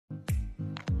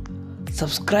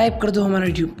Subscribe कर दो हमारा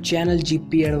यूट्यूब चैनल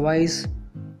जीपी एडवाइस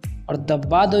और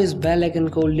दबा दो इस बेल आइकन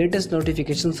को लेटेस्ट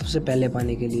नोटिफिकेशन सबसे पहले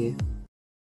पाने के लिए।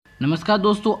 नमस्कार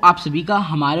दोस्तों, आप सभी का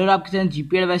हमारे और आपके चैनल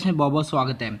जीपी एडवाइस में बहुत बहुत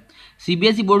स्वागत है।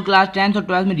 सीबीएसई बोर्ड क्लास 10th और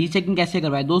 12th में रीचेकिंग कैसे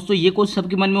करवाए दोस्तों, ये कुछ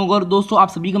सबके मन में होगा। और दोस्तों आप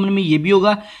सभी के मन में ये भी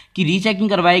होगा कि रीचेकिंग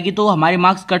करवाएगी तो हमारे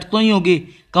मार्क्स कट तो नहीं होंगे,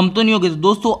 कम तो नहीं होंगे। तो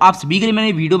दोस्तों आप सभी के लिए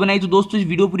मैंने वीडियो बनाई, तो दोस्तों इस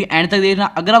वीडियो पूरी एंड तक देखना।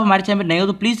 अगर आप हमारे चैनल पर नए हो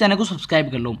तो प्लीज़ चैनल को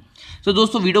सब्सक्राइब कर लो। तो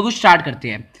दोस्तों वीडियो को स्टार्ट करते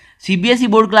हैं। सीबीएसई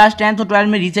बोर्ड क्लास 10th और 12th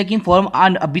में रीचेकिंग फॉर्म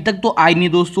अभी तक तो आई नहीं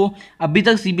दोस्तों। अभी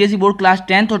तक सीबीएसई बोर्ड क्लास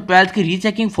 10th और 12th की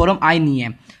रीचेकिंग फॉर्म आई नहीं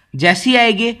है। जैसे ही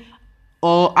आएगी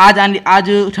और आज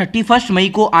 31 मई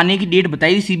को आने की डेट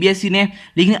बताई थी सीबीएसई ने,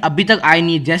 लेकिन अभी तक आई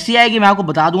नहीं है। जैसे ही आएगी मैं आपको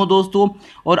बता दूंगा दोस्तों,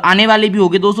 और आने वाले भी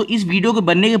होंगे दोस्तों। इस वीडियो के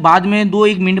बनने के बाद में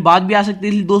 2-1 मिनट बाद भी आ सकती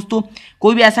है दोस्तों।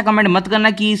 कोई भी ऐसा कमेंट मत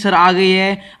करना कि सर आ गई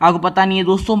है, आपको पता नहीं है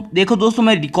दोस्तों। देखो दोस्तों,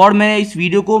 मैं रिकॉर्ड में इस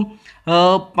वीडियो को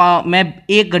मैं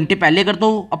 1 घंटे पहले करता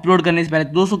हूँ अपलोड करने से पहले।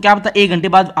 दोस्तों क्या पता 1 घंटे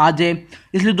बाद आ जाए,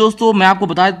 इसलिए दोस्तों मैं आपको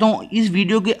बता देता हूँ इस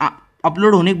वीडियो के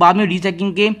अपलोड होने के बाद में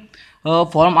रीचेकिंग के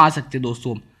फॉर्म आ सकते हैं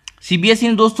दोस्तों। सीबीएसई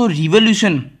ने दोस्तों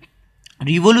रिवोल्यूशन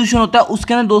होता है,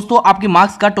 उसके अंदर दोस्तों आपके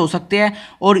मार्क्स कट हो सकते हैं।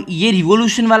 और ये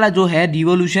रिवोल्यूशन वाला जो है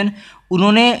रिवोल्यूशन,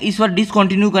 उन्होंने इस बार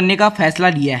डिसकंटिन्यू करने का फैसला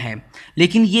लिया है।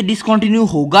 लेकिन ये डिसकंटिन्यू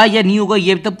होगा या नहीं होगा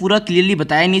ये तब पूरा क्लियरली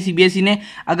बताया नहीं सीबीएसई ने।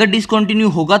 अगर डिसकंटिन्यू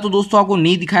होगा तो दोस्तों आपको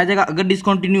नहीं दिखाया जाएगा, अगर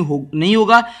डिसकंटिन्यू नहीं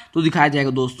होगा तो दिखाया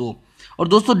जाएगा दोस्तों। और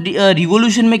दोस्तों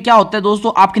रिवोल्यूशन में क्या होता है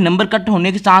दोस्तों, आपके नंबर कट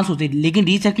होने के चांस होते हैं, लेकिन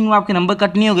रीचेकिंग में आपके नंबर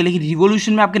कट नहीं होंगे, लेकिन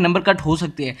रिवोल्यूशन में आपके नंबर कट हो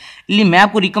सकते हैं। इसलिए मैं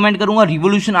आपको रिकमेंड करूंगा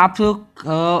रिवोल्यूशन आप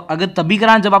अगर तभी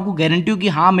कराएं जब आपको गारंटी हो कि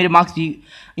हाँ मेरे मार्क्स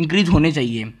इंक्रीज होने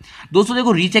चाहिए। दोस्तों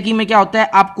देखो रीचेकिंग में क्या होता है,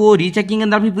 आपको रीचेकिंग के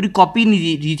अंदर भी पूरी कॉपी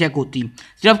नहीं रीचेक होती,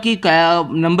 सिर्फ कि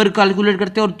नंबर कैलकुलेट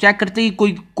करते हैं और चेक करते हैं कि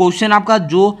कोई क्वेश्चन आपका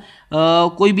जो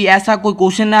कोई भी ऐसा कोई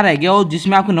क्वेश्चन ना रह गया हो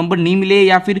जिसमें आपको नंबर नहीं मिले,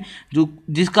 या फिर जो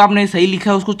जिसका आपने सही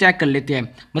लिखा है उसको चेक कर लेते हैं।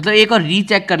 मतलब एक और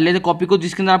रीचेक कर लेते हैं कॉपी को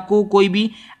जिसके अंदर आपको कोई भी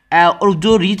और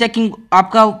जो रीचेकिंग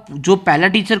आपका जो पहला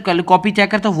टीचर कॉपी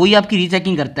चेक करता है वही आपकी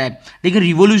रीचेकिंग करता है, लेकिन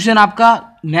रिवोल्यूशन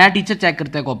आपका नया टीचर चेक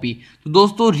करता है कॉपी। तो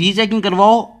दोस्तों रीचेकिंग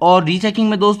करवाओ। और रीचेकिंग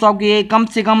में दोस्तों आपके कम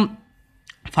से कम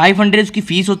 500 की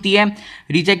फीस होती है।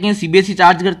 रीचेकिंग सीबीएसई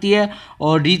चार्ज करती है,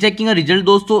 और रीचेकिंग का रिजल्ट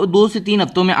दोस्तों 2 से 3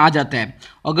 हफ्तों में आ जाता है।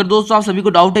 अगर दोस्तों आप सभी को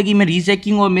डाउट है कि मैं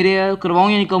रीचेकिंग और मेरे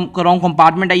करवाऊँ या नहीं करवाऊँ,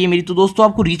 कंपार्टमेंट आई है मेरी, तो दोस्तों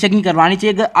आपको रीचेकिंग करवानी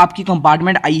चाहिए। अगर आपकी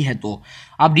कंपार्टमेंट आई है तो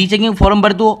आप रीचेकिंग फॉर्म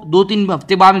भर दो। 2-3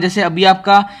 हफ्ते बाद में, जैसे अभी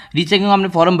आपका रीचेकिंग आपने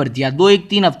फॉर्म भर दिया,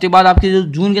 2-1-3 हफ्ते बाद आपके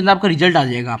जून के अंदर आपका रिजल्ट आ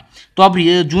जाएगा। तो आप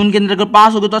जून के अंदर अगर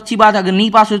पास हो गए तो अच्छी बात है, अगर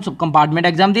नहीं पास हो तो कंपार्टमेंट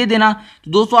एग्जाम दे देना।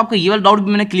 तो दोस्तों आपका ये वाला डाउट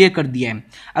भी मैंने क्लियर कर दिया है।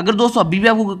 अगर दोस्तों अभी भी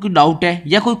आपको कोई डाउट है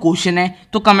या कोई क्वेश्चन है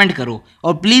तो कमेंट करो।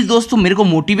 और प्लीज़ दोस्तों मेरे को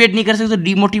मोटिवेट नहीं कर सकते तो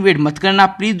डीमोटिवेट मत करना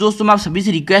प्लीज़ दोस्तों। मैं आप सभी से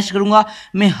रिक्वेस्ट करूंगा,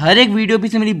 मैं हर एक वीडियो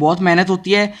पीछे मेरी बहुत मेहनत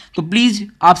होती है, तो प्लीज़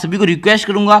आप सभी को रिक्वेस्ट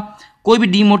करूंगा कोई भी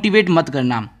डीमोटिवेट मत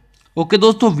करना। ओके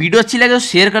दोस्तों, वीडियो अच्छी लगे तो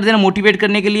शेयर कर देना मोटिवेट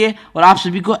करने के लिए, और आप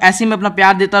सभी को ऐसे में अपना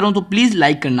प्यार देता रहूं तो प्लीज़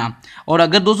लाइक करना। और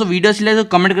अगर दोस्तों वीडियो अच्छी लगे तो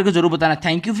कमेंट करके जरूर बताना।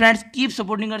 Thank you friends, keep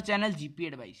supporting our channel GP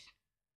advice.